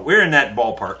 I don't know. We're in that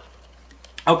ballpark.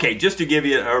 Okay, just to give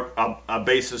you a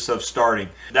basis of starting,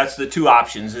 that's the two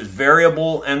options, is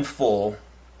variable and full.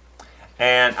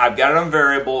 And I've got it on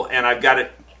variable, and I've got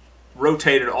it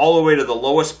rotated all the way to the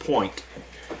lowest point.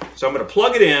 So I'm going to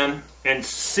plug it in and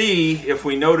see if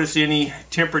we notice any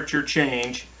temperature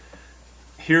change.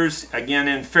 Here's again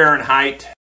in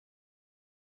Fahrenheit.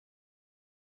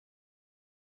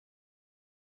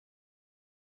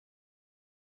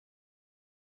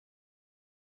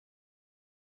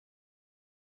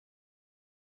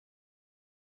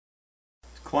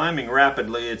 Climbing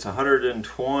rapidly, it's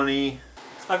 120.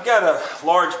 I've got a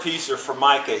large piece of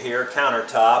Formica here,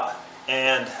 countertop,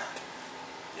 and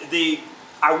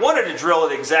I wanted to drill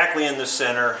it exactly in the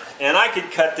center, and I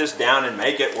could cut this down and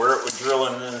make it where it would drill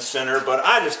in the center, but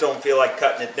I just don't feel like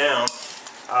cutting it down.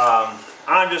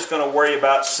 I'm just going to worry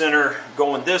about center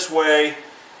going this way,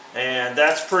 and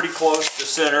that's pretty close to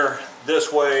center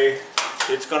this way.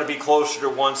 It's going to be closer to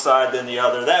one side than the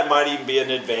other. That might even be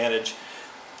an advantage.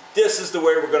 This is the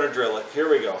way we're going to drill it. Here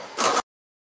we go.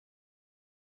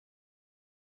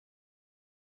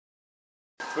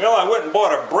 Well, I went and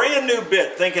bought a brand new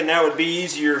bit thinking that would be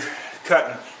easier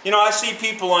cutting. You know, I see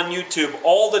people on YouTube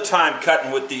all the time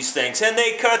cutting with these things, and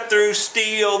they cut through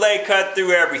steel, they cut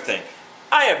through everything.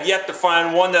 I have yet to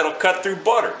find one that'll cut through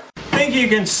butter. I think you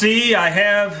can see I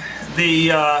have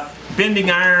the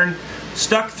bending iron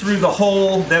stuck through the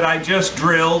hole that I just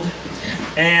drilled.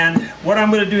 And what I'm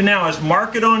going to do now is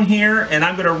mark it on here, and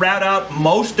I'm going to route out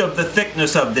most of the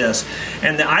thickness of this.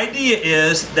 And the idea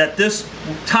is that this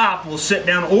top will sit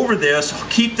down over this,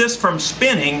 keep this from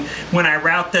spinning when I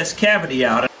route this cavity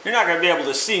out. You're not going to be able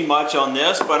to see much on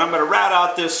this, but I'm going to route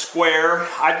out this square.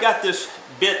 I've got this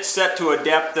bit set to a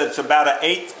depth that's about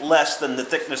 1/8 less than the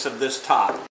thickness of this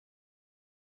top.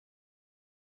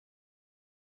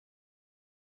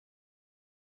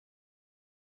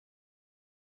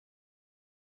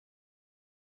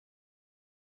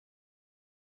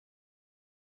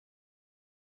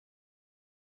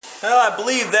 Well, I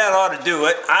believe that ought to do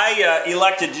it. I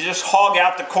elected to just hog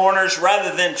out the corners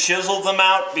rather than chisel them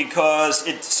out because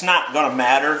it's not going to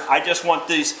matter. I just want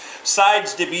these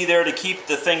sides to be there to keep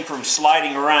the thing from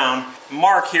sliding around.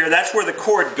 Mark here, that's where the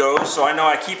cord goes, so I know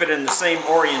I keep it in the same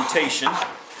orientation.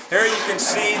 There you can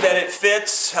see that it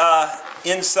fits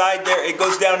inside there. It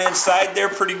goes down inside there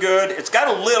pretty good. It's got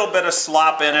a little bit of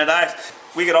slop in it.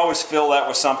 We could always fill that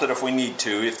with something if we need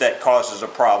to, if that causes a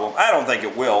problem. I don't think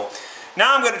it will.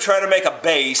 Now I'm going to try to make a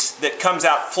base that comes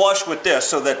out flush with this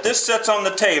so that this sits on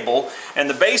the table and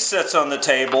the base sits on the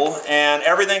table and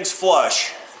everything's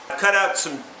flush. I cut out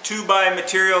some 2x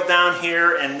material down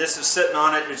here and this is sitting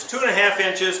on it. It's 2.5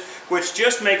 inches, which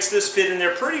just makes this fit in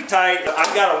there pretty tight.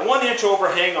 I've got a 1-inch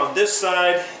overhang on this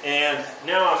side, and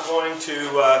now I'm going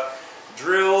to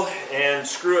drill and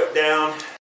screw it down.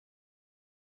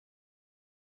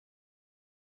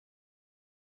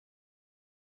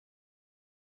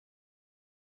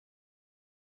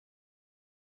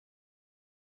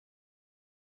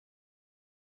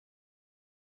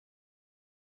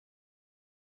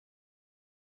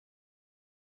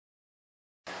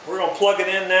 We're going to plug it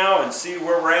in now and see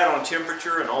where we're at on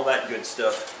temperature and all that good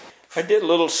stuff. I did a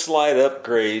little slide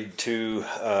upgrade to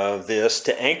this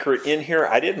to anchor it in here.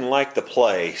 I didn't like the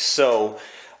play, so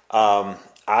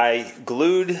I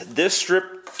glued this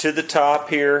strip to the top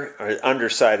here, or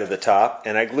underside of the top,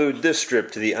 and I glued this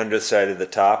strip to the underside of the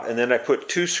top, and then I put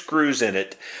 2 screws in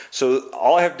it. So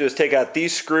all I have to do is take out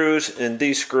these screws, and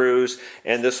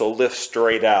this will lift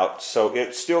straight out. So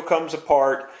it still comes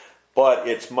apart, but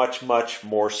it's much, much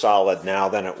more solid now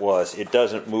than it was. It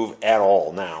doesn't move at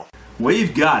all now.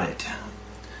 We've got it.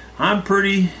 I'm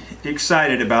pretty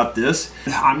excited about this.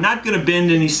 I'm not going to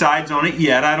bend any sides on it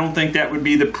yet. I don't think that would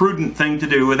be the prudent thing to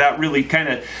do without really kind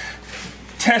of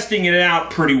testing it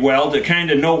out pretty well to kind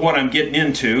of know what I'm getting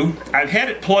into. I've had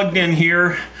it plugged in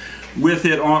here with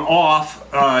it on off,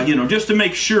 you know, just to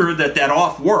make sure that that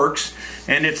off works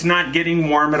and it's not getting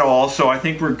warm at all, so I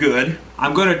think we're good.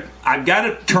 I've got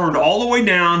it turned all the way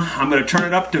down. I'm going to turn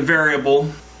it up to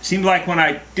variable. Seemed like when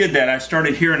I did that I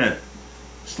started hearing a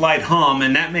slight hum,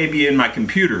 and that may be in my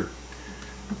computer.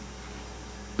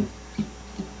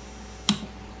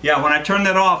 Yeah, when I turned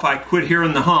that off I quit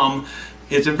hearing the hum.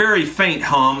 It's a very faint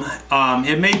hum.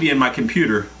 It may be in my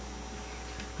computer.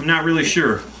 I'm not really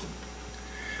sure.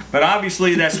 But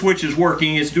obviously that switch is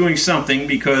working. It's doing something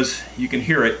because you can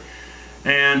hear it.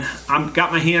 And I've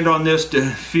got my hand on this to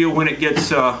feel when it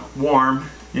gets warm.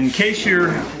 In case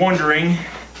you're wondering,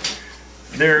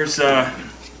 there's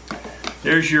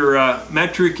your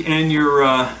metric and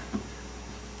your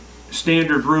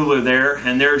standard ruler there,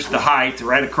 and there's the height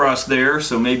right across there,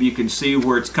 so maybe you can see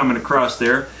where it's coming across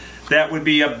there. That would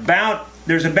be about,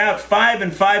 there's about 5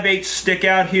 5/8 stick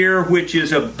out here, which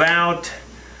is about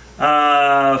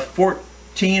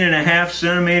 14.5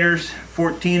 centimeters,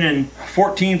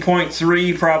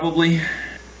 14.3 probably,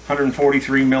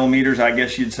 143 millimeters, I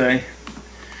guess you'd say.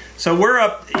 So we're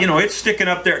up, you know, it's sticking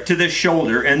up there to this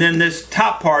shoulder, and then this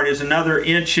top part is another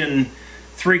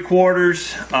 1.75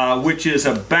 inches, which is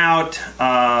about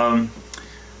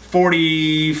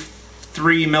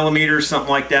 43 millimeters,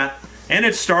 something like that. And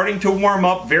it's starting to warm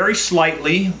up very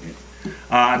slightly.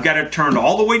 I've got it turned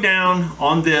all the way down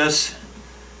on this,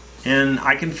 and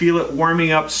I can feel it warming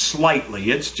up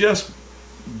slightly. It's just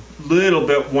a little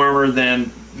bit warmer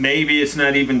than, maybe it's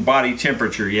not even body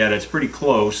temperature yet. It's pretty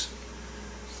close.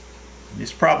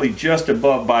 It's probably just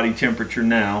above body temperature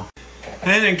now.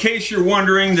 And in case you're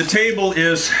wondering, the table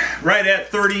is right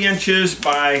at 30 inches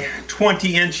by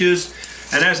 20 inches.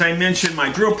 And as I mentioned, my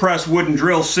drill press wouldn't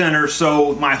drill center,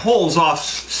 so my hole's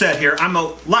offset here. I'm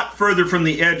a lot further from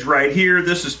the edge right here.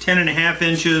 This is 10.5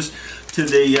 inches to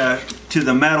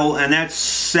the metal, and that's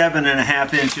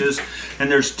 7.5 inches. And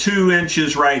there's 2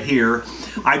 inches right here.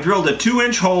 I drilled a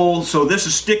 2-inch hole, so this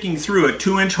is sticking through a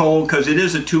 2-inch hole because it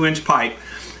is a 2-inch pipe.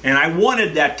 And I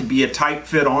wanted that to be a tight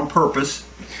fit on purpose.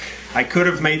 I could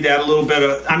have made that a little bit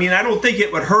of, I mean, I don't think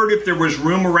it would hurt if there was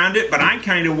room around it, but I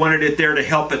kind of wanted it there to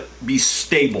help it be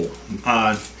stable.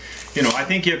 You know, I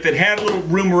think if it had a little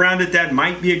room around it, that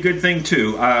might be a good thing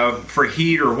too, for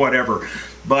heat or whatever.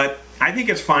 But I think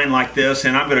it's fine like this,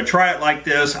 and I'm going to try it like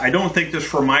this. I don't think this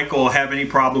Formica will have any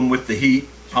problem with the heat,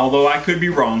 although I could be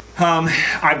wrong.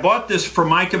 I bought this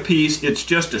Formica piece. It's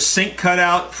just a sink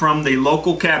cutout from the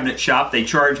local cabinet shop. They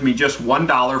charged me just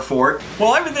 $1 for it.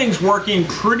 Well, everything's working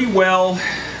pretty well.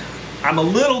 I'm a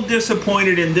little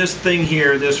disappointed in this thing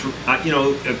here. This, you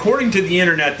know, according to the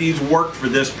internet, these work for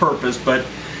this purpose, but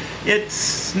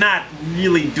it's not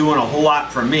really doing a whole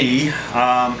lot for me.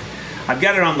 I've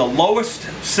got it on the lowest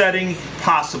setting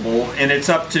possible, and it's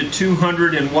up to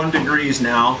 201 degrees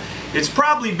now. It's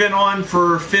probably been on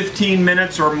for 15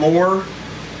 minutes or more.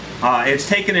 It's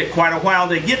taken it quite a while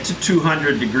to get to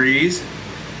 200 degrees.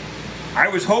 I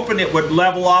was hoping it would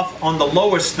level off on the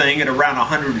lowest thing at around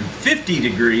 150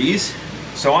 degrees.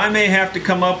 So I may have to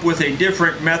come up with a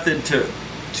different method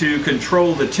to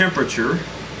control the temperature.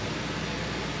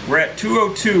 We're at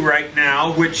 202 right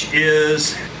now, which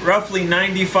is roughly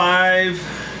 95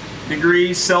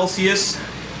 degrees Celsius.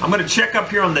 I'm going to check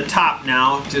up here on the top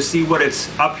now to see what it's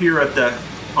up here at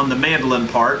on the mandolin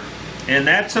part, and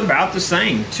that's about the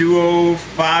same.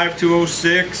 205,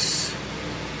 206.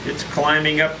 It's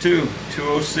climbing up to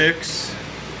 206.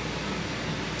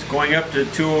 It's going up to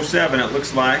 207, it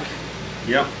looks like.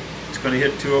 Yep, it's going to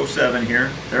hit 207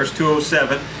 here. There's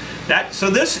 207.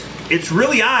 It's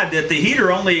really odd that the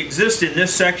heater only exists in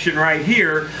this section right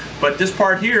here, but this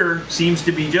part here seems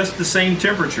to be just the same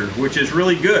temperature, which is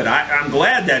really good. I'm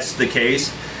glad that's the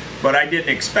case, but I didn't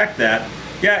expect that.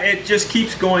 Yeah, it just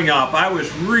keeps going up. I was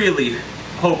really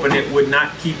hoping it would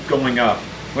not keep going up.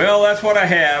 Well, that's what I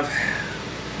have.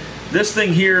 This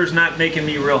thing here is not making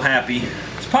me real happy.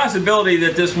 It's a possibility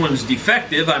that this one's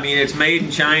defective. I mean, it's made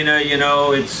in China, you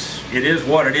know, it is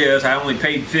what it is. I only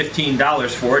paid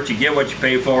 $15 for it. You get what you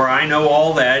pay for. I know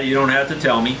all that. You don't have to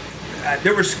tell me.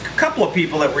 There was a couple of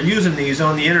people that were using these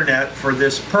on the internet for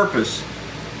this purpose,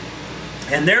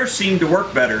 and theirs seemed to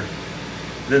work better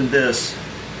than this.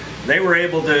 They were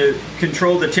able to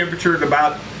control the temperature at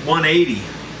about 180.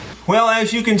 Well,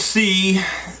 as you can see,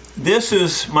 this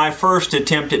is my first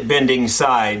attempt at bending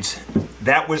sides.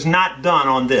 That was not done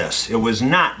on this. It was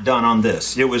not done on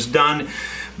this. It was done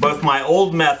with my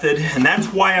old method, and that's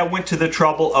why I went to the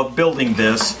trouble of building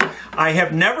this. I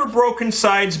have never broken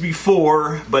sides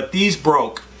before, but these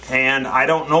broke, and I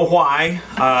don't know why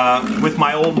with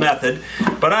my old method,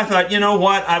 but I thought, you know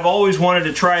what, I've always wanted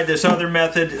to try this other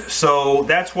method, so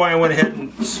that's why I went ahead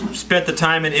and spent the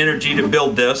time and energy to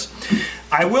build this.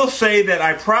 I will say that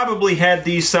I probably had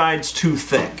these sides too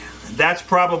thick. That's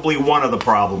probably one of the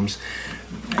problems.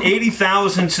 80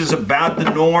 thousandths is about the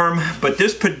norm, but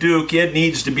this Paduke, it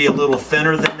needs to be a little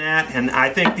thinner than that, and I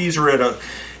think these are at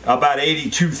about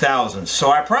 82 thousandths.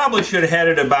 So I probably should have had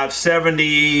it about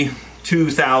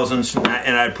 72 thousandths, and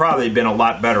I'd probably been a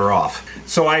lot better off.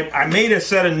 So I made a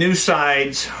set of new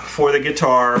sides for the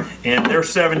guitar, and they're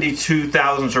 72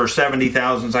 thousandths or 70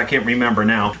 thousandths, I can't remember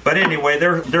now. But anyway,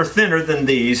 they're thinner than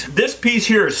these. This piece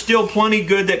here is still plenty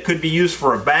good that could be used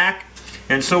for a back,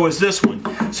 and so is this one.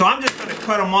 So I'm just going to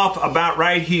cut them off about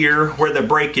right here where the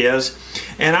break is,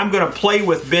 and I'm going to play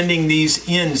with bending these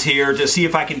ends here to see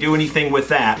if I can do anything with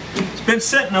that. It's been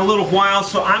sitting a little while,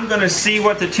 so I'm going to see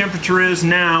what the temperature is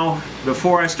now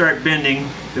before I start bending,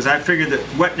 because I figured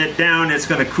that wetting it down, it's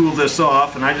going to cool this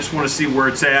off, and I just want to see where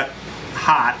it's at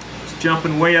hot. It's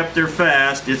jumping way up there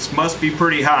fast. It must be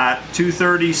pretty hot.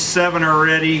 237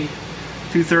 already,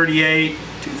 238,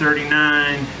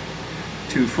 239,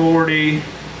 240,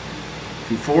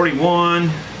 241,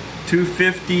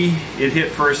 250. It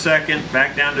hit for a second,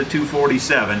 back down to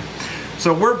 247.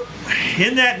 So we're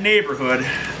in that neighborhood.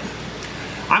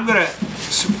 I'm going to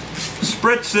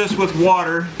spritz this with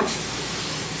water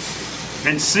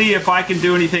and see if I can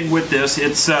do anything with this.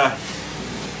 It's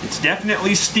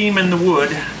definitely steaming the wood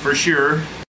for sure.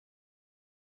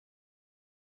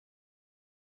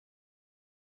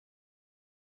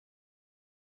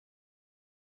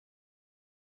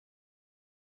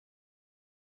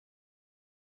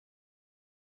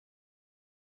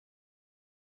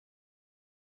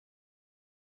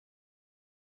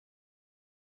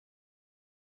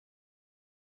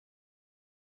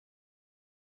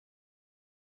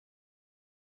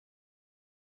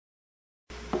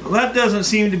 Well, that doesn't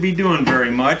seem to be doing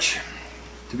very much,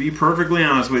 to be perfectly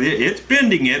honest with you. It's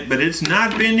bending it, but it's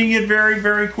not bending it very,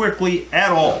 very quickly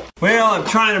at all. Well, I'm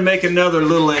trying to make another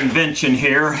little invention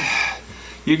here.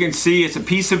 You can see it's a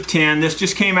piece of tin. This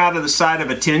just came out of the side of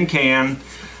a tin can.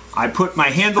 I put my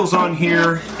handles on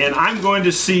here, and I'm going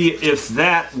to see if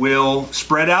that will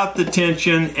spread out the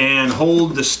tension and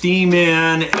hold the steam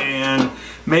in and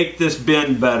make this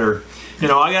bend better. You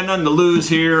know, I got nothing to lose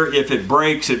here. If it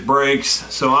breaks, it breaks.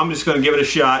 So I'm just going to give it a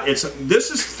shot.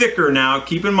 This is thicker now,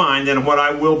 keep in mind, than what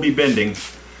I will be bending.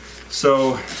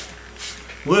 So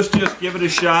let's just give it a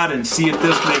shot and see if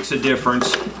this makes a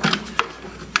difference.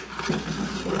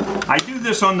 I do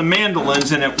this on the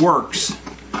mandolins and it works,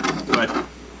 but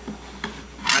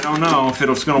I don't know if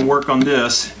it's going to work on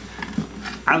this.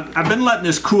 I've been letting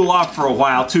this cool off for a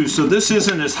while too, so this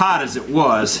isn't as hot as it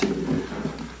was.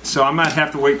 So I might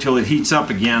have to wait till it heats up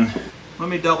again. Let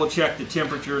me double check the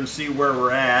temperature and see where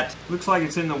we're at. Looks like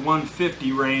it's in the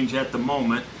 150 range at the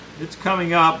moment. It's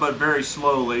coming up, but very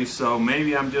slowly, so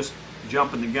maybe I'm just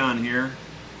jumping the gun here.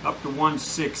 Up to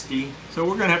 160. So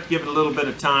we're gonna have to give it a little bit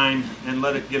of time and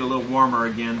let it get a little warmer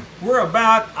again. We're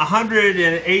about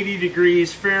 180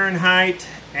 degrees Fahrenheit,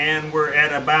 and we're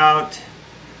at about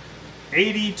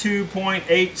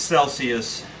 82.8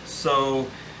 Celsius. So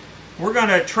we're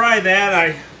gonna try that.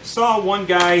 I saw one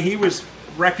guy, he was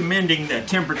recommending the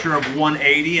temperature of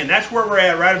 180, and that's where we're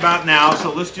at right about now.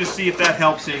 So let's just see if that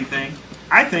helps anything.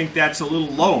 I think that's a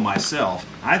little low myself.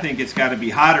 I think it's got to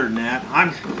be hotter than that.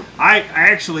 I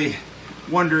actually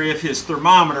wonder if his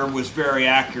thermometer was very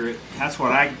accurate. That's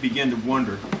what I begin to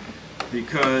wonder,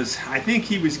 because I think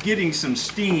he was getting some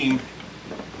steam,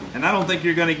 and I don't think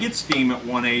you're going to get steam at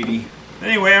 180.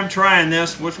 Anyway, I'm trying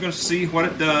this. We're going to see what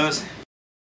it does.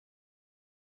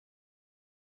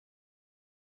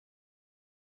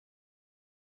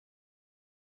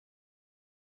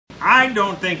 I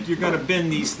don't think you're going to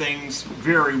bend these things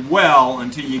very well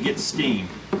until you get steam.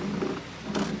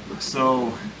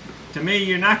 So, to me,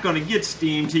 you're not going to get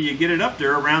steam till you get it up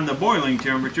there around the boiling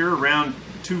temperature, around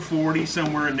 240,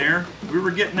 somewhere in there. We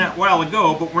were getting that a while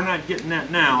ago, but we're not getting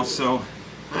that now. So,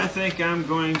 I think I'm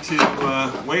going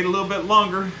to wait a little bit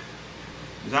longer,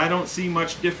 because I don't see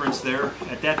much difference there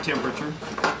at that temperature.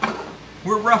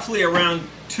 We're roughly around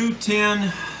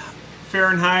 210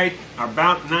 Fahrenheit,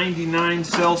 about 99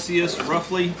 Celsius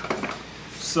roughly.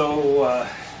 So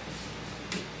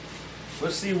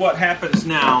let's see what happens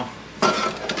now.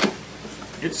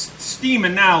 It's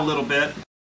steaming now a little bit.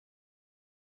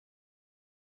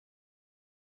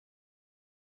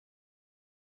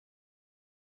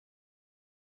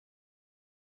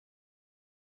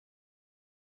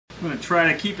 I'm going to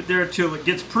try to keep it there till it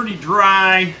gets pretty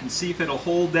dry and see if it'll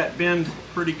hold that bend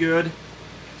pretty good.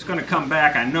 It's going to come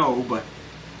back, I know, but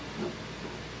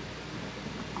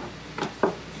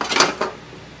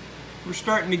we're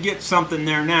starting to get something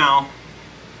there now.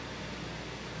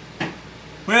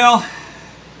 Well,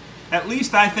 at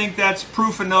least I think that's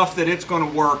proof enough that it's going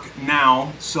to work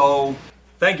now. So,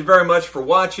 thank you very much for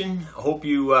watching. I hope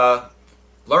you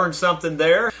learned something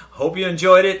there. Hope you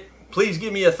enjoyed it. Please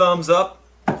give me a thumbs up.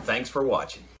 Thanks for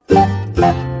watching.